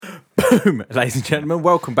Boom, ladies and gentlemen,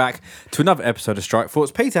 welcome back to another episode of Strike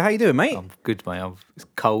Thoughts. Peter, how you doing, mate? I'm good, mate. It's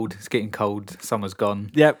cold. It's getting cold. Summer's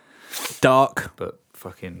gone. Yep. Dark, But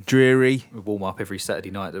fucking dreary. we warm up every Saturday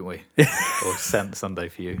night, don't we? Or Sunday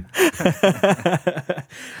for you.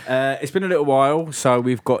 It's been a little while, so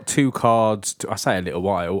we've got two cards. I say a little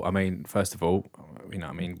while. I mean, first of all, we're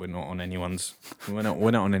not on anyone's. We're not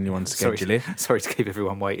on anyone's schedule here. Sorry to keep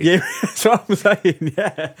everyone waiting. Yeah, that's what I'm saying.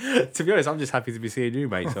 Yeah. To be honest, I'm just happy to be seeing you,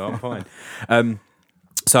 mate. So I'm fine.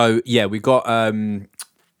 So yeah, we got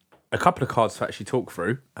a couple of cards to actually talk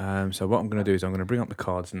through. So what I'm going to do is I'm going to bring up the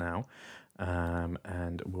cards now.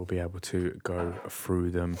 And we'll be able to go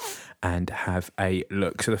through them and have a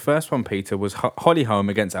look. So the first one, Peter, was Holly Holm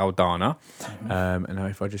against Aldana. And now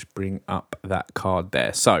if I just bring up that card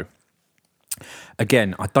there. So,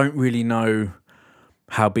 again, I don't really know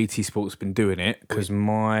how BT Sport's been doing it because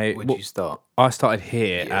Where did you start? I started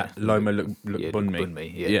here Yeah, at Loma Lookboonmee.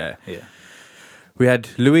 Bunmi, Yeah. Yeah. We had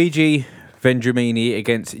Luigi Vendramini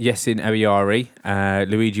against Yesin Ariari.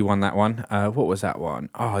 Luigi won that one. What was that one?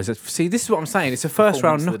 Oh, see, this is what I'm saying. It's a first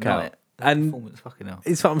round Performance of the knockout. night. And Performance, fucking hell.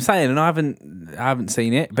 it's what I'm saying, and I haven't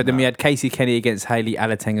seen it. But then we had Casey Kenny against Hayley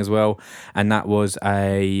Alateng as well, and that was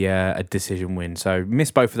a decision win. So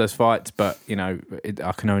missed both of those fights, but you know, we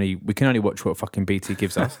can only watch what fucking BT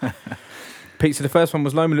gives us. Pete, so the first one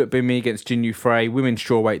was Loma Lookboonmee against Jinyu Frey, women's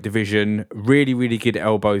strawweight division. Really, really good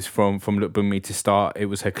elbows from Lookboonmee to start. It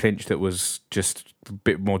was her clinch that was just a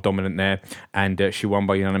bit more dominant there, and she won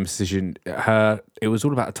by unanimous decision. It was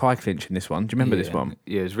all about a tie clinch in this one. Do you remember this one?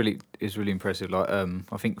 Yeah, it's really impressive. Like,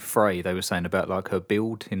 I think Frey, they were saying about like her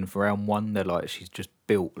build in round one. They're like, she's just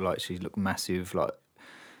built like she looked massive, like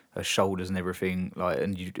her shoulders and everything. Like,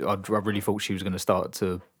 and I really thought she was going to start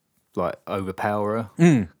to like overpower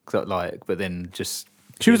her. But then just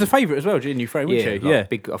She was a favourite as well, Jinyu Frey, wasn't she? like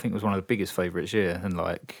big. I think it was one of the biggest favourites. Yeah, and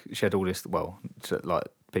like she had all this. Well, like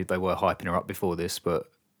they were hyping her up before this, but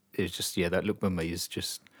it was just that Lookboonmee is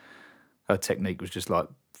just her technique was just like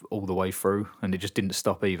all the way through, and it just didn't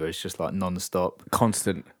stop either. It's just like non-stop.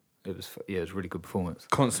 Constant It was a really good performance.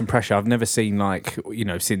 constant pressure. I've never seen like, you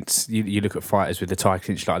know, since you look at fighters with the tie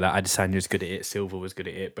clinch like that. Adesanya's good at it, Silva was good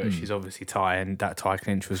at it, but she's obviously tie, and that tie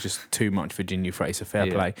clinch was just too much for Jinyu Frey, so fair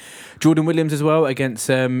play. Jordan Williams as well against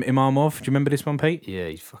Imamov. Do you remember this one, Pete? Yeah,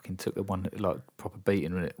 he fucking took the one like proper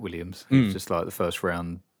beating in it, Williams. It was just like the first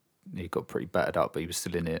round, he got pretty battered up, but he was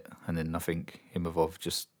still in it, and then I think Imamov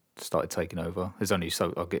just started taking over. There's only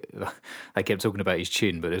they kept talking about his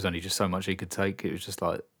chin, but there's only just so much he could take. It was just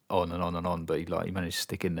like on and on and on, but he managed to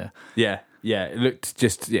stick in there. Yeah. It looked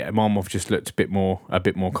Imamov just looked a bit more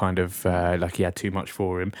kind of like he had too much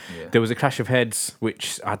for him. Yeah. There was a clash of heads,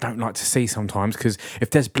 which I don't like to see sometimes, because if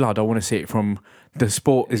there's blood, I want to see it from the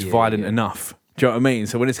sport is violent enough. Do you know what I mean?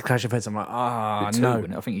 So when it's a clash of heads, I'm like, no.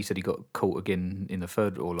 I think he said he got caught again in the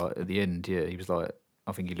third, or like at the end. Yeah, he was like,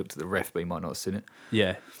 I think he looked at the ref, but he might not have seen it.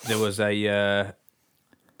 Yeah, there was a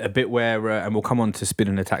bit where, and we'll come on to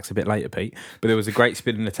spinning attacks a bit later, Pete, but there was a great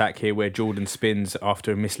spinning attack here where Jordan spins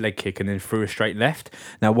after a missed leg kick and then threw a straight left.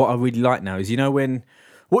 Now, what I really like now is,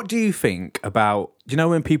 what do you think about,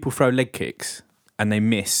 when people throw leg kicks and they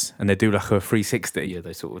miss and they do like a 360? Yeah,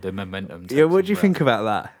 they sort of their momentum. Yeah, what do you think about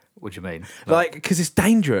that? What do you mean? Like, because it's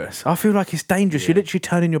dangerous. I feel like it's dangerous. You're literally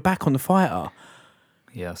turning your back on the fighter.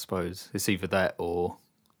 Yeah, I suppose it's either that or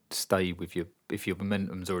stay with if your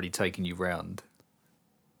momentum's already taken you round.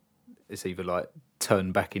 It's either like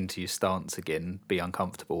turn back into your stance again, be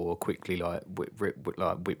uncomfortable, or quickly like whip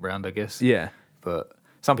round, I guess. Yeah. But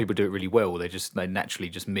some people do it really well. They naturally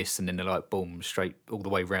just miss, and then they're like boom, straight all the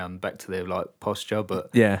way round back to their like posture.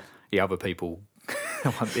 But other people,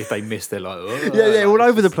 if they miss, they're like all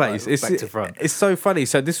over the place. Like, back to front. It's so funny.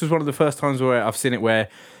 So this was one of the first times where I've seen it where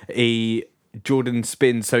Jordan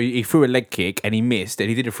spins, so he threw a leg kick and he missed, and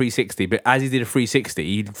he did a 360. But as he did a 360,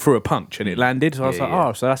 he threw a punch and it landed. So I was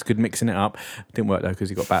like, so that's good, mixing it up. Didn't work though because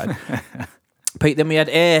he got battered. Pete, then we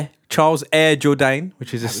had Charles Jourdain,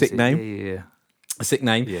 which is a sick name. Yeah. A sick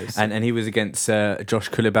name, Yes. and he was against Josh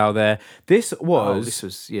Kulibau there. This was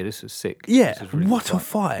this was sick. Yeah, This was really what good a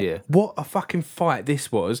fight. Yeah. What a fucking fight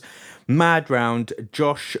this was. Mad round.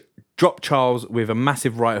 Josh dropped Charles with a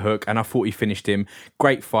massive right hook, and I thought he finished him.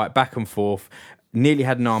 Great fight, back and forth. Nearly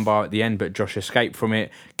had an armbar at the end, but Josh escaped from it,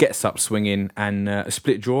 gets up swinging, and a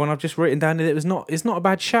split draw. And I've just written down that it's not a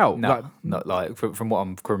bad shout. No, not like from what I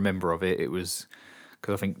can remember of it, it was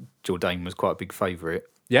because I think Jourdain was quite a big favourite.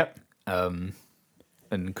 Yep.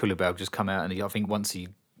 And Kulibau just come out, and I think once he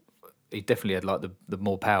definitely had like the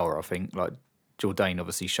more power. I think like Jourdain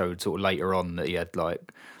obviously showed sort of later on that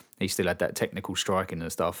he still had that technical striking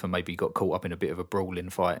and stuff, and maybe got caught up in a bit of a brawling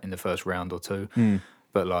fight in the first round or two.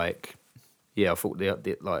 But like, yeah, I thought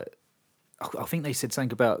the like, I think they said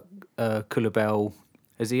something about Kulabel.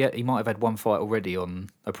 He might have had one fight already on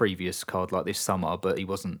a previous card like this summer, but he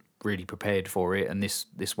wasn't really prepared for it. And this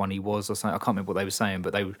one he was, or something. I can't remember what they were saying,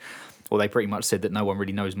 but they pretty much said that no one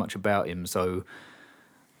really knows much about him. So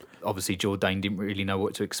obviously Jourdain didn't really know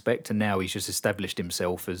what to expect, and now he's just established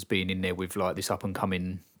himself as being in there with like this up and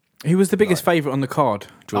coming. He was the biggest favourite on the card,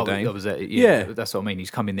 Jourdain. Oh, was that? Yeah, that's what I mean.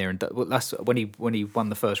 He's come in there, and that's when he won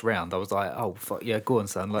the first round. I was like, oh fuck yeah, go on,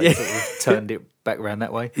 son. Like sort of turned it back around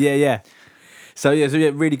that way. Yeah. So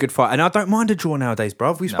yeah, really good fight, and I don't mind a draw nowadays,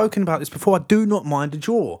 bruv. We've spoken about this before. I do not mind a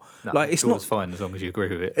draw. No, like it's not fine as long as you agree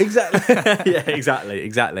with it. Exactly. Yeah,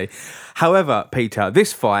 exactly. However, Peter,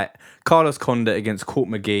 this fight, Carlos Condit against Court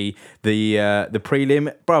McGee, the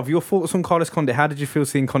prelim, bruv. Your thoughts on Carlos Condit? How did you feel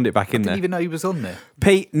seeing Condit back in there? I didn't even know he was on there.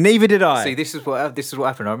 Pete, neither did I. See, this is what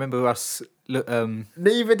happened. I remember us.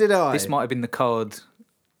 Neither did I. This might have been the card.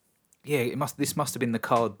 Yeah, This must have been the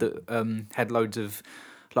card that had loads of.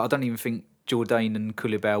 Like, I don't even think Jourdain and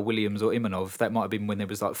Kulibau, Williams or Imanov. That might have been when there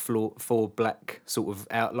was like four black sort of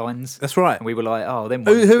outlines. That's right. And we were like, oh, them.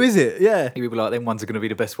 Who is it? Yeah. We were like, them ones are going to be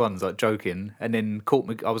the best ones. Like joking. And then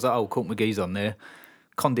I was like, oh, Court McGee's on there.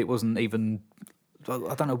 Condit wasn't even.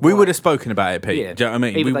 I don't know. We would have spoken about it, Pete. Yeah. Do you know what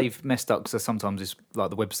I mean? Either they've messed up because sometimes it's like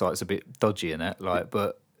the website's a bit dodgy in that. Like,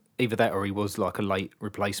 but either that or he was like a late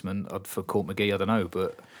replacement for Court McGee. I don't know,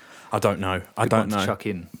 but. I don't know. I don't know. Chuck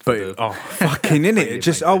in, but fucking in it.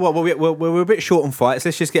 Just we're a bit short on fights.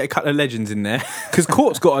 Let's just get a couple of legends in there because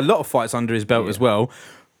Court's got a lot of fights under his belt as well.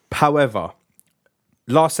 However,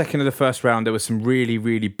 last second of the first round, there were some really,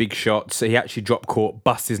 really big shots. So he actually dropped Court,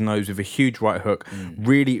 bust his nose with a huge right hook.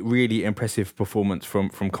 Really, really impressive performance from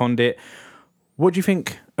Condit. What do you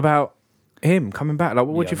think about him coming back? Like,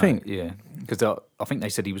 what do you think? Yeah, because I think they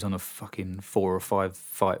said he was on a fucking 4 or 5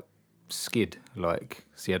 fight skid, like,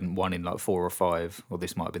 so he hadn't won in like 4 or 5, or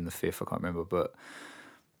this might have been the 5th, I can't remember, but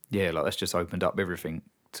yeah, like that's just opened up everything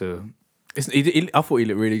to. I thought he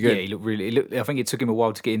looked really good. Yeah, he looked. I think it took him a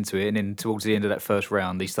while to get into it, and then towards the end of that first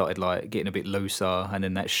round, he started like getting a bit looser, and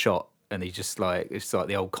then that shot, and he just like it's like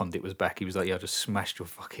the old Condit was back. He was like, "Yeah, I just smashed your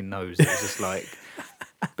fucking nose." It was just like,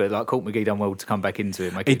 but like Court McGee done well to come back into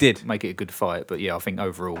it. Make it a good fight, but yeah, I think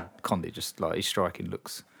overall Condit just like his striking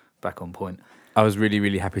looks back on point. I was really,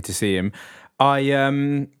 really happy to see him.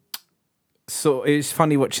 So it was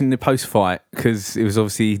funny watching the post-fight because it was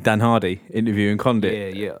obviously Dan Hardy interviewing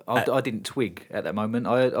Condit. Yeah. I didn't twig at that moment.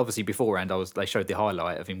 Obviously beforehand they showed the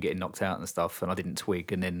highlight of him getting knocked out and stuff, and I didn't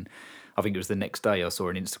twig. And then I think it was the next day I saw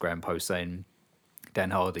an Instagram post saying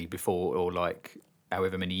Dan Hardy before, or like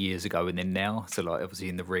however many years ago, and then now. So like obviously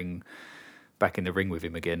back in the ring with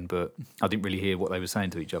him again, but I didn't really hear what they were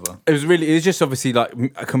saying to each other. It was just obviously like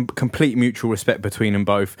a complete mutual respect between them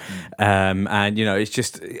both. And you know, it's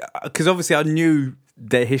just because obviously I knew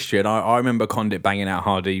their history, and I remember Condit banging out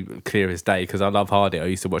Hardy clear as day because I love Hardy. I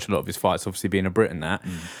used to watch a lot of his fights, obviously being a Brit and that.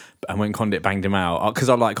 And when Condit banged him out, because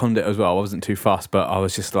I like Condit as well, I wasn't too fussed, but I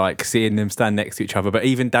was just like seeing them stand next to each other. But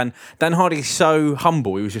even Dan Hardy's so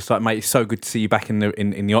humble. He was just like, mate, it's so good to see you back in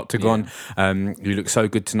the octagon. Yeah. You look so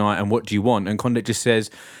good tonight, and what do you want? And Condit just says,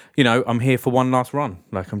 you know, I'm here for one last run.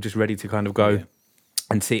 Like, I'm just ready to kind of go. Yeah.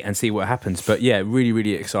 And see what happens. But yeah, really,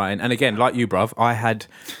 really exciting. And again, like you, bruv,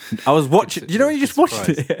 I was watching, you know, you just watched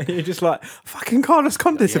it and you're just like, fucking Carlos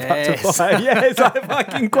Condit's about to fight. Yeah, it's like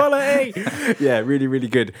fucking quality. Yeah, really, really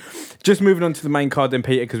good. Just moving on to the main card then,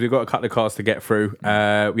 Peter, because we've got a couple of cards to get through.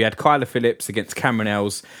 We had Kyler Phillips against Cameron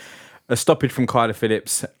Els. A stoppage from Kyler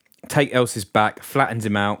Phillips. Take Els's back, flattens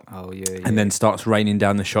him out, and then starts raining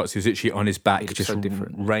down the shots. He was literally on his back, just so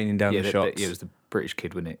raining down the shots. It was the British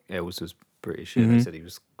kid, wasn't it? Els was British. Yeah, they said he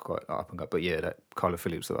was quite up and up. But yeah, that Kyler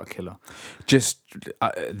Phillips was like a killer. Just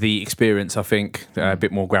the experience, I think, a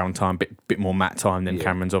bit more ground time, bit more mat time than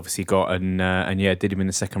Cameron's obviously got, and yeah, did him in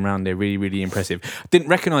the second round. They're really, really impressive. Didn't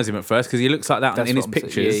recognise him at first because he looks like that in his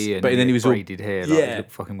pictures, but then he was braided hair. Like, he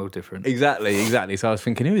looked fucking well different. Exactly. So I was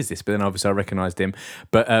thinking, who is this? But then obviously I recognised him.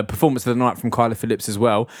 But performance of the night from Kyler Phillips as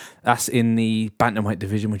well. That's in the bantamweight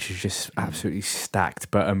division, which is just absolutely stacked.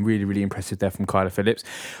 But really, really impressive there from Kyler Phillips.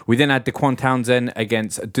 We then had Daquan Townsend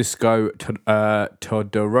against Dusko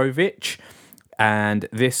Todorovic, and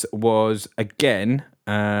this was again.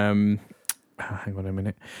 Hang on a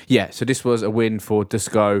minute. Yeah, so this was a win for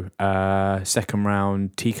Dusko. Second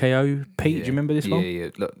round TKO. Pete, do you remember this one? Yeah.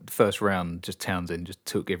 Look, first round, just Townsend just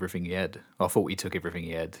took everything he had. I thought he took everything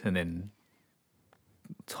he had, and then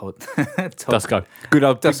Dusko, good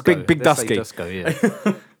old Dusko. big Dusky. Dusko,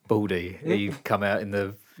 yeah. Baldy. He come out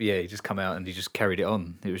he just come out and he just carried it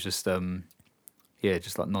on. It was just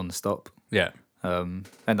just like non-stop. Yeah. And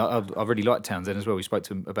I really liked Townsend as well. We spoke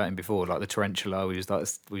to him about him before, like the tarantula. We was like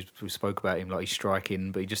we spoke about him like he's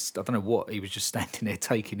striking, but he just I don't know what he was just standing there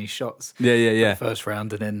taking his shots. Yeah. First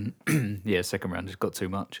round and then second round just got too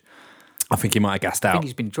much. I think he might have gassed I out. think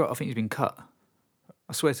he's been dropped. I think he's been cut.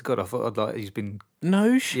 I swear to God, I thought like he's been.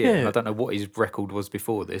 No shit. Yeah, I don't know what his record was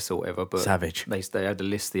before this or whatever, but Savage. They had a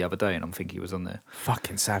list the other day, and I'm thinking he was on there.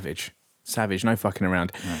 Fucking savage. Savage, no fucking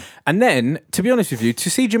around. No. And then, to be honest with you, to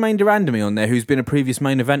see Jermaine Durandamy on there, who's been a previous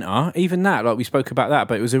main eventer, even that, like we spoke about that,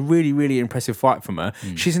 but it was a really, really impressive fight from her.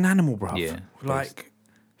 She's an animal, bruv. Yeah. Like,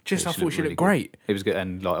 just I thought she really looked great. It was good,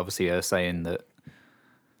 and like obviously her saying that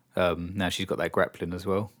now she's got that grappling as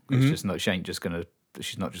well. It's just not. She ain't just gonna.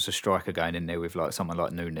 She's not just a striker going in there with like someone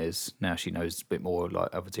like Nunes. Now she knows a bit more like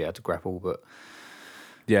obviously how to grapple, but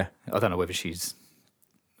yeah, I don't know whether she's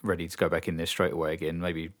ready to go back in there straight away again.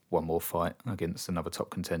 Maybe one more fight against another top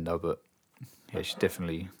contender, but yeah, she's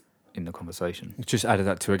definitely in the conversation. Just added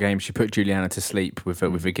that to her game. She put Juliana to sleep with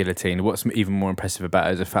a guillotine. What's even more impressive about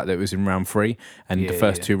it is the fact that it was in round 3 and the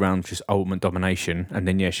first 2 rounds just ultimate domination, and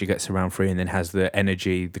then she gets to round 3 and then has the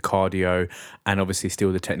energy, the cardio, and obviously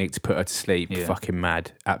still the technique to put her to sleep. Fucking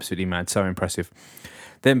mad, absolutely mad. So impressive.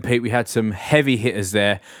 Then, Pete, we had some heavy hitters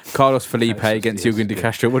there. Carlos Felipe against Eugen De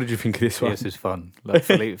Castro. What did you think of this one? This was fun. Like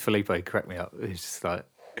Felipe cracked me up. He's just like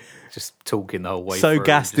just talking the whole way so through.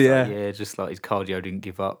 Gassed, Just like his cardio didn't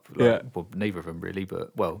give up. Like, well, neither of them really,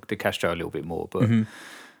 but De Castro a little bit more. But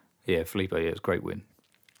Felipe, it was a great win.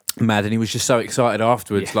 Mad, and he was just so excited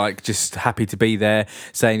afterwards, like just happy to be there,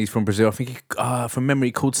 saying he's from Brazil. I think he, from memory,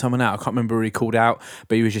 he called someone out. I can't remember who he called out,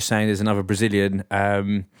 but he was just saying there's another Brazilian.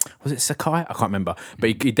 Was it Sakai? I can't remember,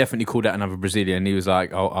 but he definitely called out another Brazilian. He was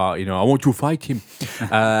like, I want to fight him.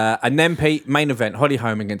 And then, Pete, main event, Holly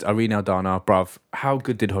Holm against Irene Aldana. Bruv, how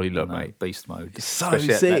good did Holly look, mate? Beast mode. So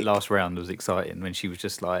Especially sick. That last round was exciting when she was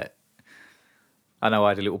just like, I know I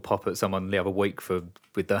had a little pop at someone the other week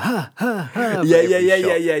with the ha.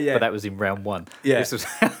 Yeah. But that was in round 1. Yeah.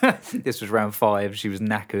 This was round 5. She was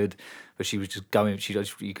knackered, but she was just going.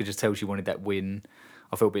 You could just tell she wanted that win.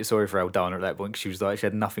 I felt a bit sorry for Aldana at that point. 'Cause she was like she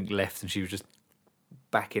had nothing left, and she was just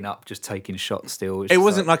backing up, just taking shots. Still, It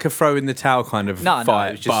wasn't like a throw in the towel kind of fight. No,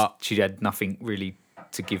 it was just she had nothing really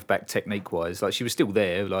to give back technique wise. Like she was still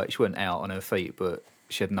there. Like she wasn't out on her feet, but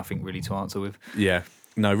she had nothing really to answer with. Yeah.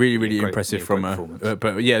 No, really great, impressive from her. performance.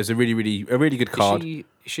 But yeah, it was a really good card. Is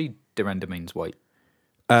she Durandamy's weight?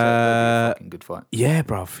 That'd be a fucking good fight. Yeah,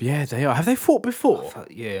 bruv. Yeah, they are. Have they fought before?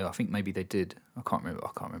 I think maybe they did. I can't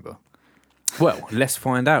remember. Well, let's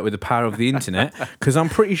find out with the power of the internet, because I'm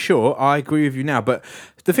pretty sure I agree with you now. But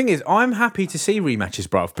the thing is, I'm happy to see rematches,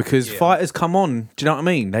 bruv, because fighters come on. Do you know what I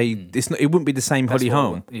mean? It wouldn't be the same Holly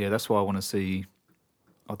Holm. That's why I want to see.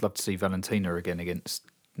 I'd love to see Valentina again against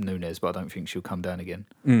Nunes, but I don't think she'll come down again.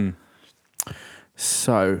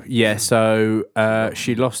 So she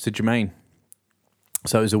lost to Jermaine.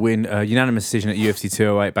 So it was a win, unanimous decision at UFC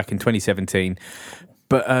 208 back in 2017.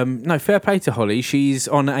 But no, fair play to Holly. She's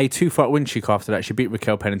on a 2-fight win streak after that. She beat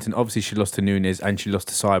Raquel Pennington. Obviously, she lost to Nunes and she lost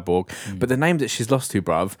to Cyborg. But the name that she's lost to,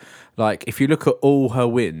 bruv, like if you look at all her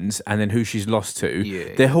wins and then who she's lost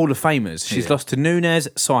to, they're Hall of Famers. She's lost to Nunes,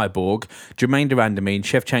 Cyborg, Jermaine Durandamy,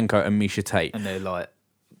 Shevchenko, and Misha Tate. And they're like,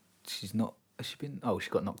 she's not. Has she been? Oh,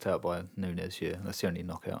 she got knocked out by Nunes. Yeah, that's the only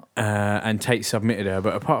knockout. And Tate submitted her,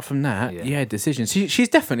 but apart from that, decisions. She's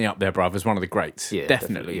definitely up there, bruv, as one of the greats. Yeah,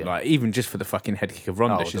 definitely. Like even just for the fucking head kick of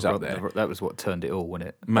Ronda, she's up there. That was what turned it all, wasn't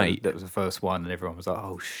it, mate? That was the first one, and everyone was like,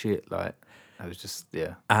 "Oh shit!" Like it was just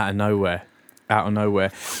out of nowhere.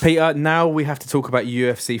 Peter, now we have to talk about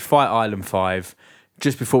UFC Fight Island 5.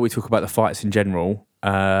 Just before we talk about the fights in general,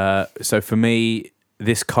 so for me,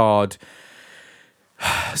 this card,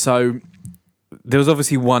 so. There was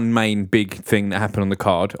obviously one main big thing that happened on the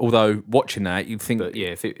card. Although watching that, you'd think, but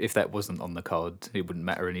if that wasn't on the card, it wouldn't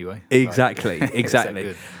matter anyway. Exactly.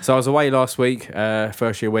 So I was away last week,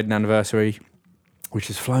 first year wedding anniversary, which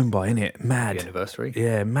has flown by, innit? Mad. The anniversary.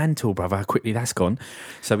 Yeah, mental, brother. How quickly that's gone.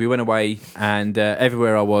 So we went away, and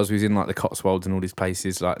everywhere I was in like the Cotswolds and all these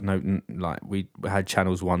places. Like we had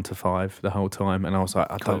channels 1 to 5 the whole time, and I was like,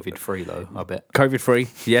 COVID free though, I bet. COVID free,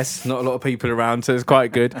 yes. Not a lot of people around, so it's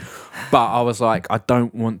quite good. But I was like, I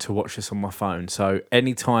don't want to watch this on my phone. So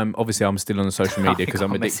anytime, obviously, I'm still on the social media because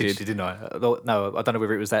I'm addicted. You, didn't I? No, I don't know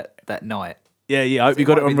whether it was that night. Yeah. I hope you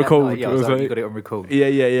got it on record. Yeah, you got it on record.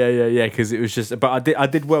 Yeah. Because it was just, but I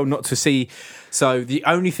did well not to see. So the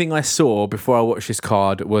only thing I saw before I watched this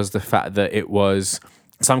card was the fact that it was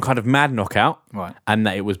some kind of mad knockout, right? And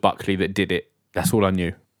that it was Buckley that did it. That's all I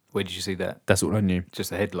knew. Where did you see that? That's all I knew.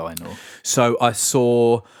 Just a headline, or? So I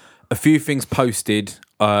saw a few things posted.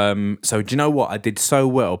 So do you know what? I did so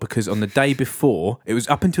well because on the day before, it was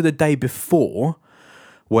up until the day before,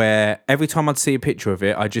 where every time I'd see a picture of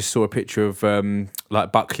it, I just saw a picture of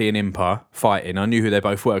like Buckley and Impa fighting. I knew who they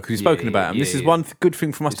both were because we've spoken about them. This is one good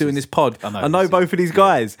thing from us doing this pod. I know both of these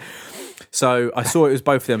guys. So I saw it was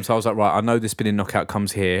both of them. So I was like, right, I know the spinning knockout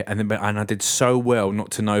comes here, and I did so well not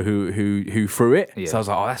to know who threw it. Yeah. So I was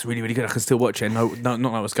like, oh, that's really, really good. I can still watch it and not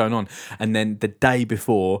know what's going on. And then the day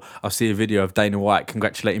before, I see a video of Dana White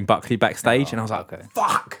congratulating Buckley backstage, and I was like,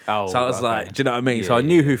 fuck. So I was like, do you know what I mean? Yeah, so I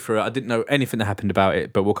knew who threw it. I didn't know anything that happened about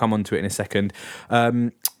it, but we'll come on to it in a second.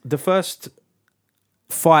 The first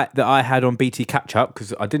fight that I had on BT Catch Up,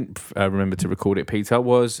 because I didn't remember to record it, Peter,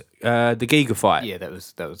 was the Giga fight. Yeah, that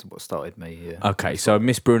was what started me. Yeah. Okay, so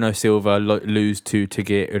Miss Bruno Silva lose to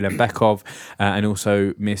Tagir Ulanbekov, and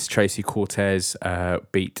also Miss Tracy Cortez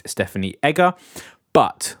beat Stephanie Egger.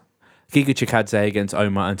 But Giga Chikadze against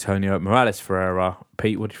Omar Antonio Morales Ferreira.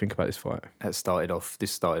 Pete, what do you think about this fight? This started off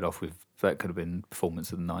with, that could have been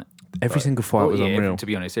performance of the night. Every single fight was unreal. To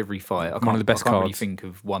be honest, every fight. One of the best cards. Really think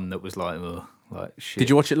of one that was like shit. Did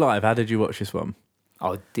you watch it live? How did you watch this one?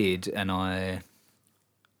 I did, and what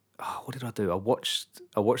did I do? I watched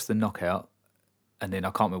the knockout, and then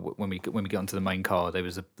I can't remember when we get onto the main card. There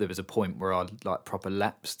was a point where I like proper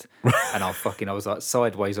lapsed, and I was like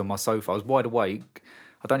sideways on my sofa. I was wide awake.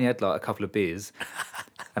 I'd only had like a couple of beers,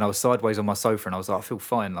 and I was sideways on my sofa, and I was like, I feel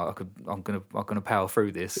fine. Like I'm gonna power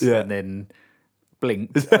through this. Yeah. And then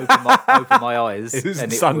blinked, opened my eyes,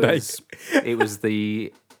 and it was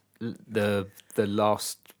the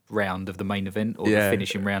last round of the main event, or the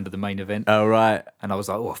finishing round of the main event. Oh right. And I was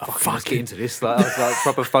like, let's get into this. Like, I was like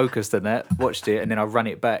proper focused on that. Watched it, and then I ran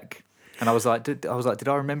it back. And I was like, did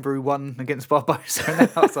I remember who won against Barbosa? And then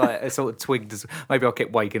I was like, I sort of twigged. Maybe I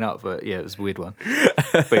kept waking up, but yeah, it was a weird one.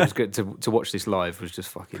 But it was good to watch this live. Was just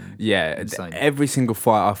fucking insane. Every single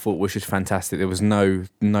fight I thought was just fantastic. There was no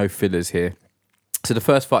fillers here. So the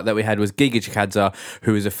first fight that we had was Giga Chikadze,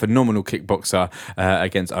 who is a phenomenal kickboxer,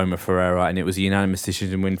 against Omar Ferreira, and it was a unanimous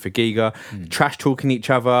decision win for Giga. Trash talking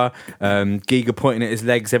each other, Giga pointing at his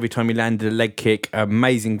legs every time he landed a leg kick.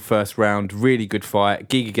 Amazing first round, really good fight.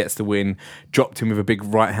 Giga gets the win, dropped him with a big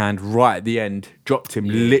right hand right at the end. Dropped him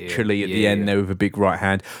literally at the end there with a big right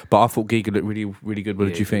hand. But I thought Giga looked really, really good. What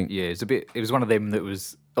did you think? Yeah, it was one of them that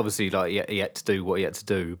was obviously like he had to do what he had to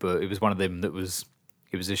do, but it was one of them that was.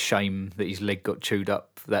 It was a shame that his leg got chewed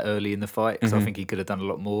up that early in the fight, because I think he could have done a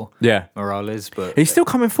lot more. Yeah, Morales, but he's still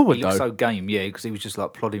coming forward. He looked so game, because he was just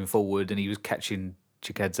like plodding forward and he was catching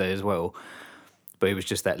Chikadze as well. But it was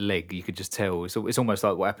just that leg; you could just tell. It's almost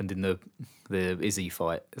like what happened in the Izzy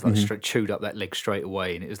fight. It's like chewed up that leg straight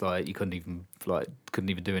away, and it was like you couldn't even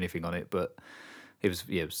do anything on it. But it was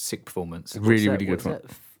sick performance. Really good one.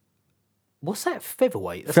 What's that?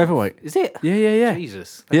 Featherweight? Featherweight. Is it? Yeah.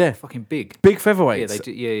 Jesus. That's fucking big. Big featherweights. Yeah, they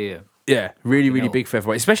do. Yeah. Yeah, really big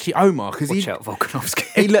featherweight. Especially Omar. Watch out, Volkanovski.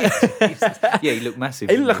 He looked massive.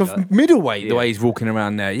 He looked like a middleweight the way he's walking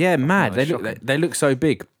around there. Yeah, mad. They look so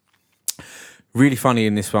big. Really funny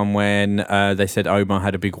in this one when they said Omar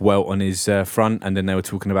had a big welt on his front, and then they were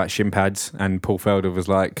talking about shin pads, and Paul Felder was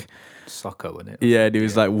like... Soccer, wasn't it? Yeah, and he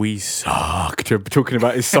was like, we suck. Talking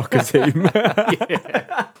about his soccer team.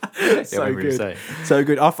 So good. So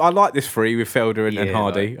good. I like this three with Felder and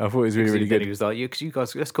Hardy. I thought it was really good. He was like, because you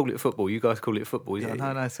guys, let's call it football. You guys call it football. He's like,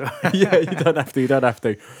 no, it's all right. Yeah, you don't have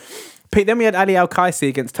to. Pete, then we had Ali Al-Qaisi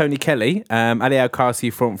against Tony Kelly. Ali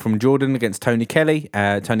Al-Qaisi from Jordan against Tony Kelly.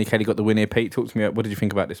 Tony Kelly got the win here. Pete, talk to me. What did you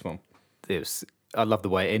think about this one? I love the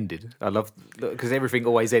way it ended. Because everything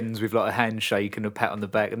always ends with like a handshake and a pat on the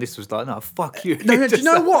back, and this was like, no, fuck you. No, do you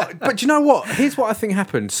know what? But do you know what? Here's what I think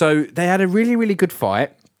happened. So they had a really, really good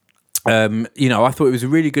fight. I thought it was a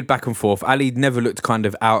really good back and forth. Ali never looked kind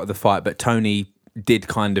of out of the fight, but Tony did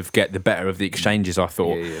kind of get the better of the exchanges, I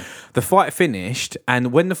thought. Yeah. The fight finished,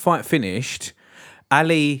 and when the fight finished,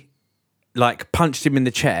 Ali like punched him in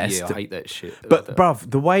the chest. Yeah, I hate that shit. But bruv,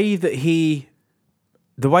 the way that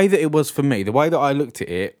it was for me, the way that I looked at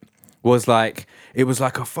it was like, it was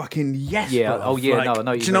like a fucking yes. Yeah. Bruv. Oh yeah. Like, no, I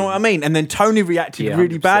know. Do you know what I mean? And then Tony reacted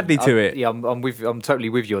really badly to it. Yeah, I'm totally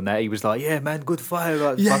with you on that. He was like, "Yeah, man, good fight,"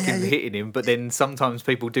 like hitting him. But then sometimes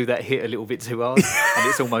people do that hit a little bit too hard, and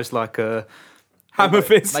it's almost like a hammer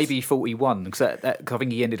fist. Maybe 41, because I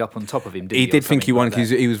think he ended up on top of him. He did think he won because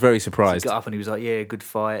he was very surprised. So he got up and he was like, "Yeah, good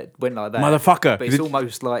fight." Went like that, motherfucker. But it's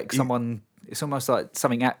almost like someone. It's almost like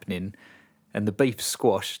something happening, and the beef's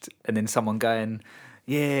squashed, and then someone going,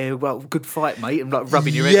 "Yeah, well, good fight, mate," and like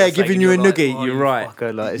rubbing your head. Yeah, giving you a noogie. Like, you're right.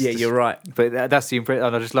 Fucker. Like, you're right. But that's the impression,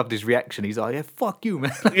 and I just loved his reaction. He's like, "Yeah, fuck you,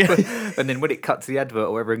 man." And then when it cut to the advert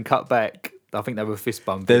or whatever and cut back, I think they were fist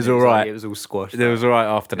bumping. There's It was all like- right. it was all squashed. It was all right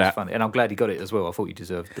after It was that. funny. And I'm glad he got it as well. I thought he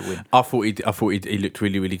deserved the win. I thought he looked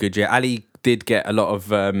really, really good. Yeah, Ali did get a lot of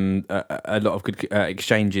good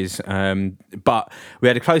exchanges, but we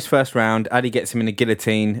had a close first round. Ali gets him in a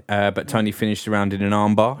guillotine, but Tony finished the round in an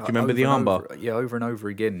armbar. Do you remember the armbar? Over and over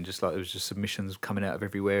again. Just like there was just submissions coming out of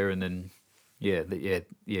everywhere, and then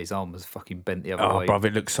his arm was fucking bent the other Oh, way. bruv,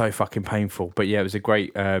 it looked so fucking painful. But yeah, it was a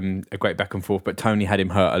great back and forth. But Tony had him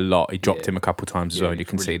hurt a lot. He dropped him a couple times as well. You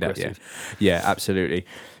can really see that. aggressive. Yeah, absolutely.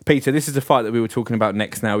 Peter, this is the fight that we were talking about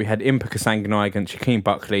next now. We had Impa Kasanganay against Shaquem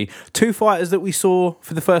Buckley. Two fighters that we saw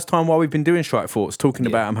for the first time while we've been doing Strike Force, talking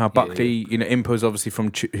about how Buckley, Impa was obviously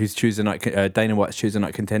from his Tuesday night, Dana White's Tuesday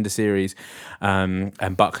Night Contender Series,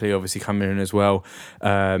 and Buckley obviously coming in as well.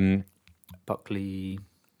 Buckley,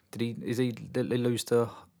 did they lose to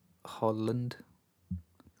Holland?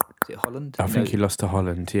 Is it Holland? I think he lost to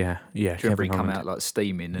Holland, yeah. Do you remember he Kevin come Holland. out like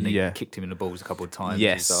steaming and he kicked him in the balls a couple of times?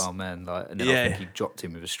 Yes. He's like, oh man, and then I think he dropped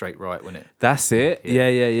him with a straight right, wasn't it? That's it.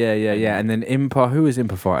 Yeah. And then Impa, who was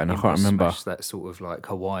Impa fighting? I can't remember. Smashed that sort of like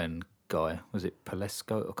Hawaiian guy. Was it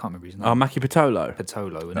Palesco? I can't remember his name. Oh, Maki Patolo.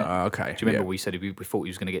 Patolo, wasn't it? Okay. Do you remember we said we thought he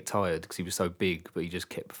was going to get tired because he was so big, but he just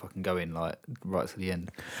kept fucking going like right to the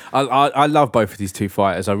end. I love both of these two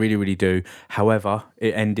fighters. I really, really do. However,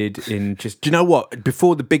 it ended in just. Do you know what?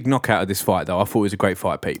 Before the big knockout of this fight, though, I thought it was a great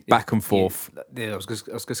fight, Pete. Back and forth. Yeah, I was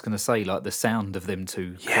just going to say like the sound of them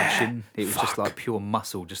two clashing. It was just like pure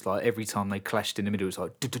muscle. Just like every time they clashed in the middle, it was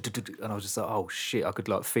like, and I was just like, oh shit! I could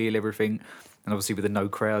like feel everything. And obviously with the no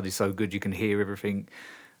crowd, he's so good you can hear everything.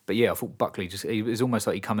 But yeah, I thought Buckley it was almost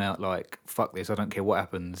like he come out like, fuck this, I don't care what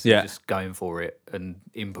happens. Yeah. He's just going for it. And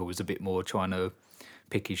Impa was a bit more trying to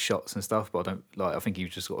pick his shots and stuff, but I think he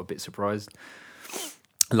was just got a bit surprised.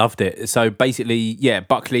 Loved it. So basically,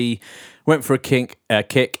 Buckley went for a kick,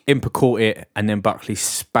 Impa caught it, and then Buckley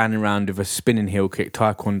span around with a spinning heel kick,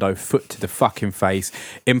 taekwondo, foot to the fucking face.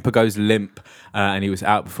 Impa goes limp, and he was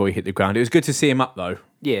out before he hit the ground. It was good to see him up, though.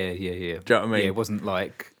 Yeah. Do you know what I mean? Yeah, it wasn't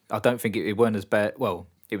like, I don't think it weren't as bad. Well,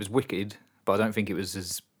 it was wicked, but I don't think it was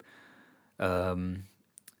as the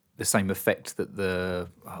same effect that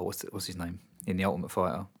what's his name in the Ultimate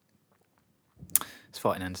Fighter. It's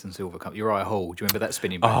fighting Anderson Silva. Uriah Hall. Do you remember that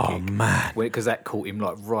spinning back kick? Oh man, Because that caught him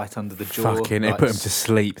like right under the jaw. fucking! Like, It put him to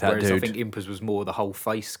sleep. That whereas dude. I think Impa's was more the whole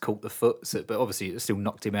face caught the foot, but obviously it still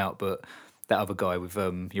knocked him out. But that other guy with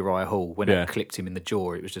Uriah Hall, when it clipped him in the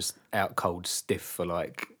jaw, it was just out cold stiff for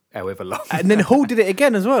like however long. And then Hall did it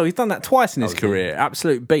again as well. He's done that twice in his career.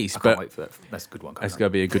 Absolute beast. I can't wait for that. That's a good one. That's going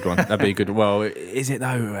to be a good one. That'd be a good one. Well, is it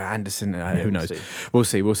though, Anderson? Who knows? We'll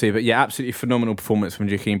see. But yeah, absolutely phenomenal performance from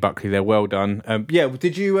Shaquem Buckley there. Well done.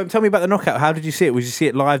 Did you tell me about the knockout? How did you see it? Did you see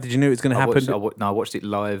it live? Did you know it was going to happen? I watched it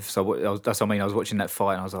live. So that's what I mean. I was watching that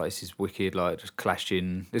fight and I was like, this is wicked. Like just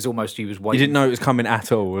clashing. There's almost he was waiting. You didn't know it was coming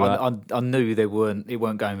at all. I knew it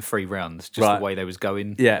weren't going 3 rounds. Just the way they was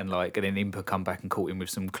going. Yeah. And then Impa come back and caught him with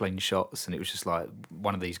some clean shots, and it was just like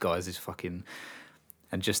one of these guys is fucking.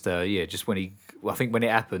 And just just when I think when it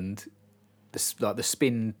happened, the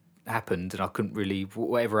spin happened, and I couldn't really,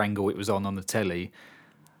 whatever angle it was on the telly,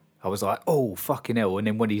 I was like, oh fucking hell! And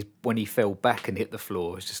then when he fell back and hit the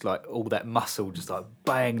floor, it's just like all that muscle, just like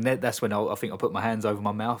bang. That's when I think I put my hands over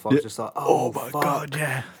my mouth. I was just like, oh my god,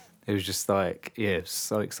 yeah. It was just like, it's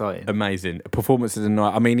so exciting. Amazing performance of the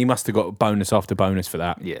night. I mean, he must have got bonus after bonus for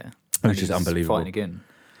that. Yeah, which is unbelievable. Fighting again.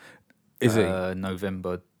 Is it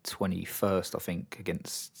November 21st? I think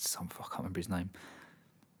against I can't remember his name.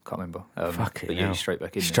 Can't remember. Fucking yeah, hell. he's straight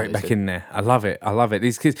back in. Straight back in there. I love it.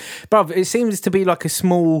 These kids, bruv, it seems to be like a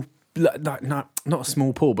small, not a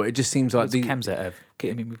small pool, but it just seems like the Kamzat have.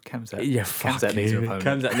 Get him in with Kamzat. Yeah, Kamzat needs an opponent.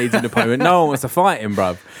 Kamzat needs an opponent. No one wants to fight him,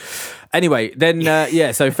 bruv. Anyway, then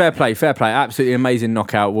so fair play. Absolutely amazing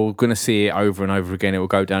knockout. We're going to see it over and over again. It will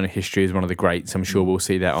go down in history as one of the greats. I'm sure we'll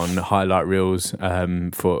see that on highlight reels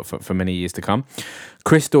for many years to come.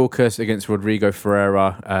 Chris Daukaus against Rodrigo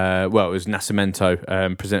Ferreira. It was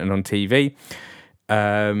Nascimento presented on TV.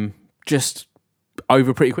 Just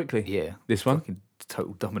over pretty quickly. Yeah, this one. Fucking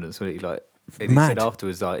total dominance. Wasn't he? Like. He Mad. said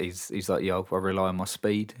afterwards, like he's like, yeah, I rely on my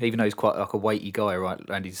speed. Even though he's quite like a weighty guy, right,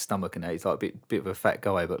 around his stomach and that. He's like a bit of a fat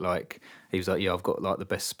guy, but like he was like, yeah, I've got like the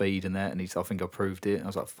best speed and that. And I think I proved it. And I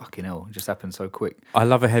was like, fucking hell, it just happened so quick. I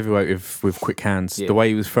love a heavyweight with quick hands. Yeah. The way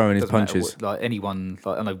he was throwing his punches. Like anyone,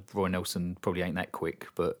 like I know Roy Nelson probably ain't that quick,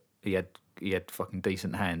 but he had he had fucking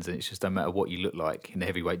decent hands, and it's just no matter what you look like in the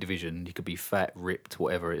heavyweight division, you could be fat, ripped,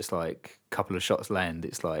 whatever. It's like a couple of shots land,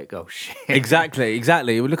 it's like, oh shit. Exactly.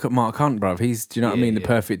 Well, look at Mark Hunt, bruv. He's, do you know what I mean?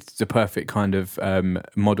 The perfect kind of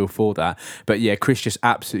model for that. But yeah, Chris just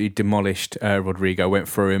absolutely demolished Rodrigo. Went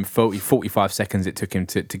through him. 45 seconds it took him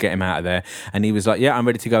to get him out of there, and he was like, "Yeah, I'm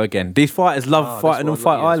ready to go again." These fighters love fighting on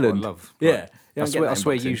Fight Island. Yeah. Like, I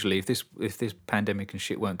swear usually if this pandemic and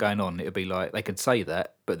shit weren't going on, it'd be like they could say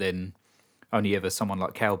that, but then only ever someone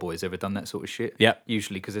like Cowboy's ever done that sort of shit. Yeah.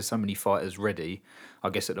 Usually because there's so many fighters ready. I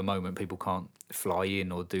guess at the moment people can't fly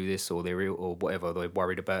in or do this or they're ill or whatever. They're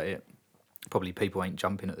worried about it. Probably people ain't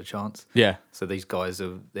jumping at the chance. Yeah. So these guys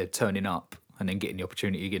they're turning up and then getting the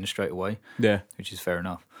opportunity again straight away. Yeah. Which is fair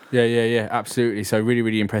enough. Yeah, absolutely. So really,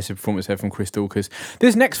 really impressive performance there from Chris Daukaus.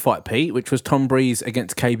 This next fight, Pete, which was Tom Breeze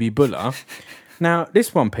against KB Bhullar. Now,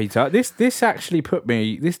 this one, Peter, this actually put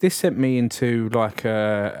me, this sent me into like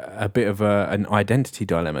a bit of an identity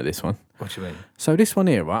dilemma, this one. What do you mean? So this one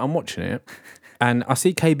here, right, I'm watching it, and I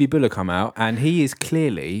see KB Bhullar come out, and he is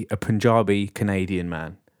clearly a Punjabi Canadian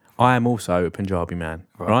man. I am also a Punjabi man,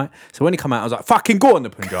 right? So when he come out, I was like, fucking go on the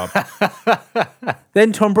Punjab.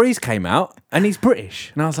 Then Tom Breeze came out, and he's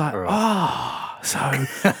British. And I was like,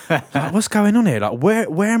 like, what's going on here? Like,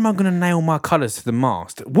 where am I going to nail my colours to the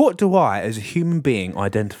mast? What do I, as a human being,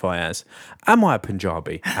 identify as? Am I a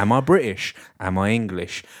Punjabi? Am I British? Am I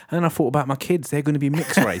English? And then I thought about my kids. They're going to be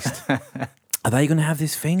mixed raced. Are they going to have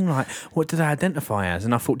this thing? Like, what do they identify as?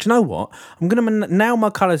 And I thought, do you know what? I'm going to nail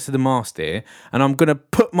my colours to the mast here, and I'm going to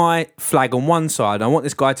put my flag on one side. I want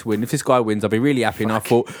this guy to win. If this guy wins, I'll be really happy. And I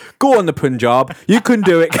thought, go on the Punjab. You can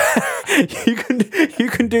do it. you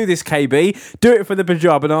can do this, KB. Do it for the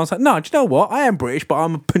Punjab. And I was like, no, do you know what? I am British, but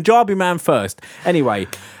I'm a Punjabi man first. Anyway,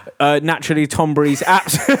 naturally, Tom Breeze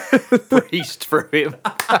breezed through him.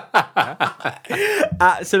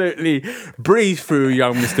 Absolutely breezed through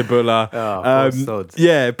young Mr. Bhullar.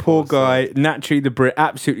 Yeah, poor guy. Sod. Naturally, the Brit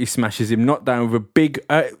absolutely smashes him. Not down with a big,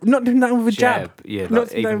 not down with a jab. Yeah, not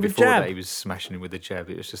like, even before that, he was smashing him with a jab.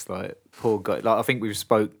 It was just like poor guy. Like I think we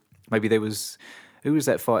spoke. Maybe there was who was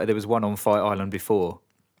that fighter? There was one on Fight Island before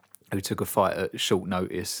who took a fight at short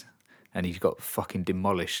notice, and he got fucking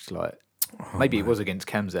demolished. Like maybe it was against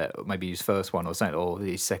Khamzat, maybe his first one or something, or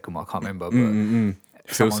his second one. I can't remember. But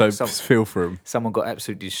feel for him. Someone got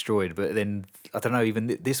absolutely destroyed, but then I don't know.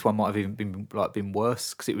 Even this one might have even been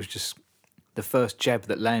worse because it was just the first jab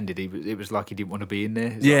that landed. It was like he didn't want to be in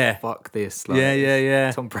there. Yeah, like, fuck this. Like,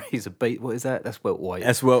 yeah. Tom Brady's a beat. What is that? That's welterweight.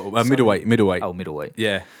 That's middleweight. Oh, middleweight.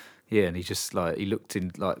 Yeah, and he just like he looked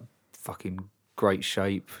in like fucking great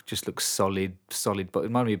shape. Just looks solid. But it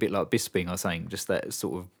reminded me a bit like Bisping. I was saying just that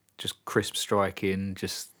sort of just crisp striking.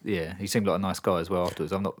 He seemed like a nice guy as well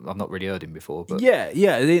afterwards. I've not really heard him before, but yeah.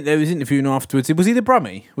 There was interviewing afterwards. Was he the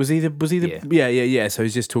Brummie? Was he the? Yeah. So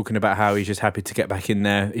he's just talking about how he's just happy to get back in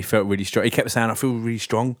there. He felt really strong. He kept saying, "I feel really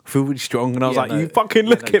strong. And I was like, "You fucking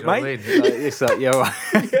look it, mate." It's like,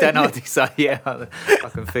 Dan Hardy's like, I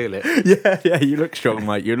can feel it. Yeah. You look strong,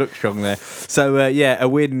 mate. You look strong there. So a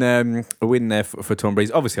win there for Tom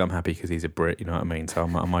Breeze. Obviously, I'm happy because he's a Brit. You know what I mean? So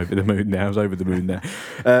I'm over the moon there. I was over the moon there.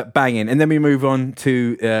 Banging, and then we move on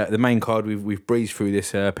to the main card. We've breezed through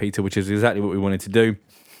this, Peter, which is exactly what we wanted to do.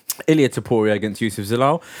 Ilia Topuria against Yusuf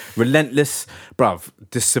Zalal. Relentless, bruv.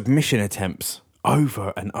 The submission attempts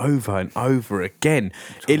over and over and over again.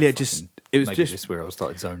 Ilia just... It was maybe just this where I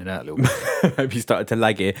started zoning out a little bit. Maybe you started to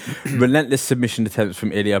lag here. Relentless submission attempts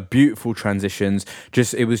from Ilia, beautiful transitions.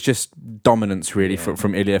 It was just dominance really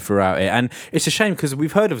from Ilia throughout it. And it's a shame because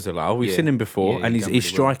we've heard of Zalal, we've seen him before, and his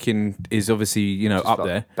striking is obviously just up like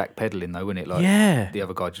there. Backpedaling though, wasn't it? Like the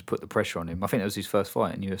other guy just put the pressure on him. I think that was his first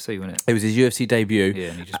fight in UFC, wasn't it? It was his UFC debut.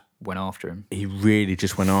 Yeah, and he just went after him. He really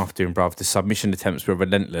just went after him, bruv. The submission attempts were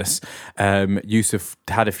relentless. Yusuf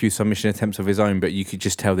had a few submission attempts of his own, but you could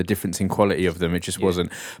just tell the difference in quality of them. It just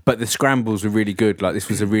wasn't. But the scrambles were really good. Like, this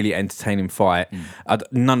was a really entertaining fight.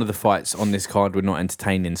 None of the fights on this card were not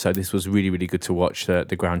entertaining, so this was really, really good to watch,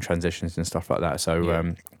 the ground transitions and stuff like that.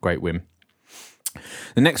 So, great win.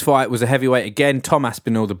 The next fight was a heavyweight again. Tom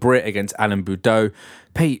Aspinall, the Brit, against Alan Boudreaux.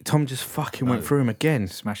 Pete, Tom just fucking went through him again.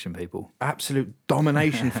 Smashing people. Absolute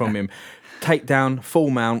domination from him. Takedown, full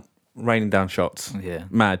mount, raining down shots. Yeah.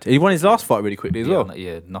 Mad. He won his last fight really quickly as well.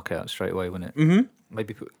 Yeah, knockout straight away, wasn't it? Mm-hmm.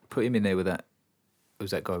 Maybe put him in there with that. Who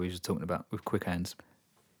was that guy we were talking about with quick hands?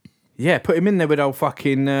 Yeah, put him in there with old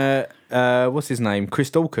fucking, what's his name?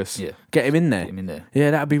 Chris Daukaus. Yeah. Get him in there. Get him in there.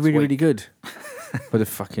 Yeah, that'd be really, really good. for the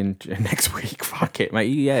fucking next week. Fuck it, mate.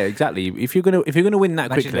 Yeah, exactly. If you're gonna win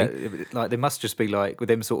that Imagine quickly, that, like there must just be like with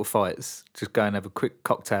them sort of fights, just go and have a quick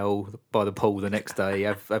cocktail by the pool the next day,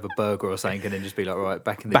 have a burger or something, and then just be like, right,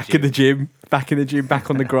 back in the gym. back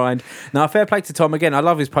on the grind. Now, fair play to Tom again. I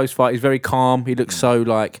love his post fight. He's very calm. He looks so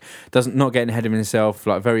like not getting ahead of himself,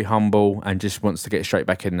 like very humble, and just wants to get straight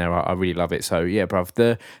back in there. I really love it. So yeah, bruv,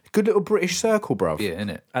 the good little British circle, bruv. Yeah,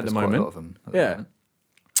 innit? At the There's quite moment, a lot of them. At the yeah. moment.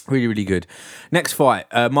 Really, really good. Next fight,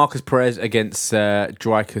 Marcus Perez against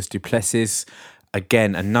Dricus Duplessis.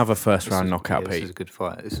 Again, another first round knockout. This Pete. was a good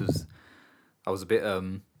fight. I was a bit.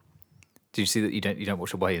 Did you see that you don't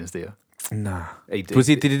watch the weigh-ins, do you? Nah. He did.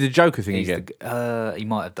 Did he do the Joker thing again? He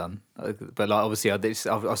might have done, but like obviously, I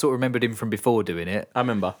sort of remembered him from before doing it, I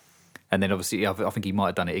remember. and then obviously, I think he might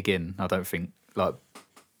have done it again. I don't think like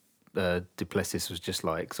Duplessis was just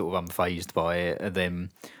like sort of unfazed by it, and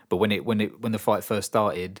then but when the fight first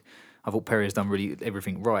started, I thought Perez done really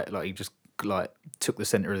everything right. Like he just like took the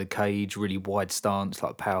center of the cage, really wide stance,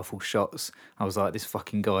 like powerful shots. I was like, this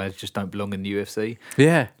fucking guy just don't belong in the UFC.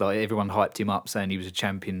 Yeah. Like everyone hyped him up, saying he was a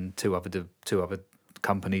champion, two other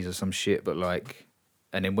companies or some shit. But like,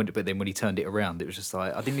 and then when he turned it around, it was just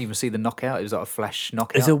like I didn't even see the knockout. It was like a flash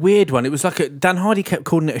knockout. It's a weird one. It was like Dan Hardy kept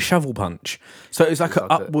calling it a shovel punch. So it was like an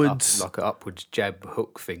upwards, like an upwards jab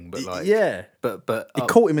hook thing. But like, yeah. but It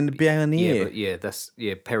caught him in the behind the ear.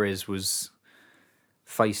 But Perez was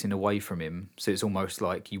facing away from him, so it's almost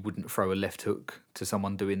like you wouldn't throw a left hook to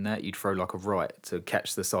someone doing that. You'd throw like a right to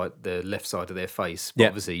catch the left side of their face. But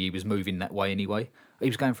obviously he was moving that way anyway. He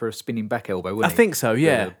was going for a spinning back elbow, wasn't he? I think so,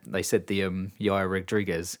 yeah. They said the Yair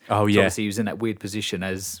Rodriguez. Oh, So yeah. obviously he was in that weird position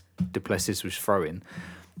as Duplessis was throwing,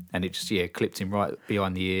 and it just clipped him right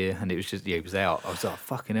behind the ear, and it was just he was out. I was like,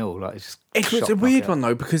 fucking hell, like it's just. It was a weird one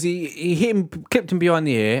though, because he hit him, clipped him behind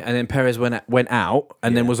the ear, and then Perez went out,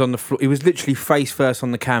 and then was on the floor. He was literally face first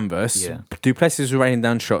on the canvas. Yeah. Duplessis was raining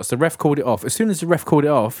down shots. The ref called it off. As soon as the ref called it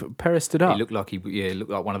off, Perez stood up. He looked like looked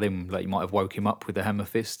like one of them. Like you might have woke him up with the hammer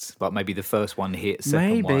fists. Like maybe the first one hit,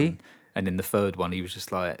 second one, and then the third one he was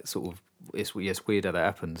just like sort of. It's weird how that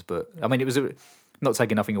happens, but I mean it was not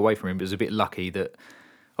taking nothing away from him. But it was a bit lucky that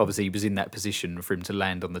obviously he was in that position for him to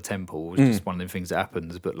land on the temple. It was just one of them things that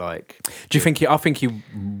happens. But like, do you think I think he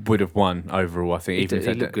would have won overall. I think he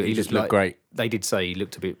looked good. He just looked like, great. They did say he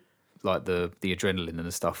looked a bit like the adrenaline and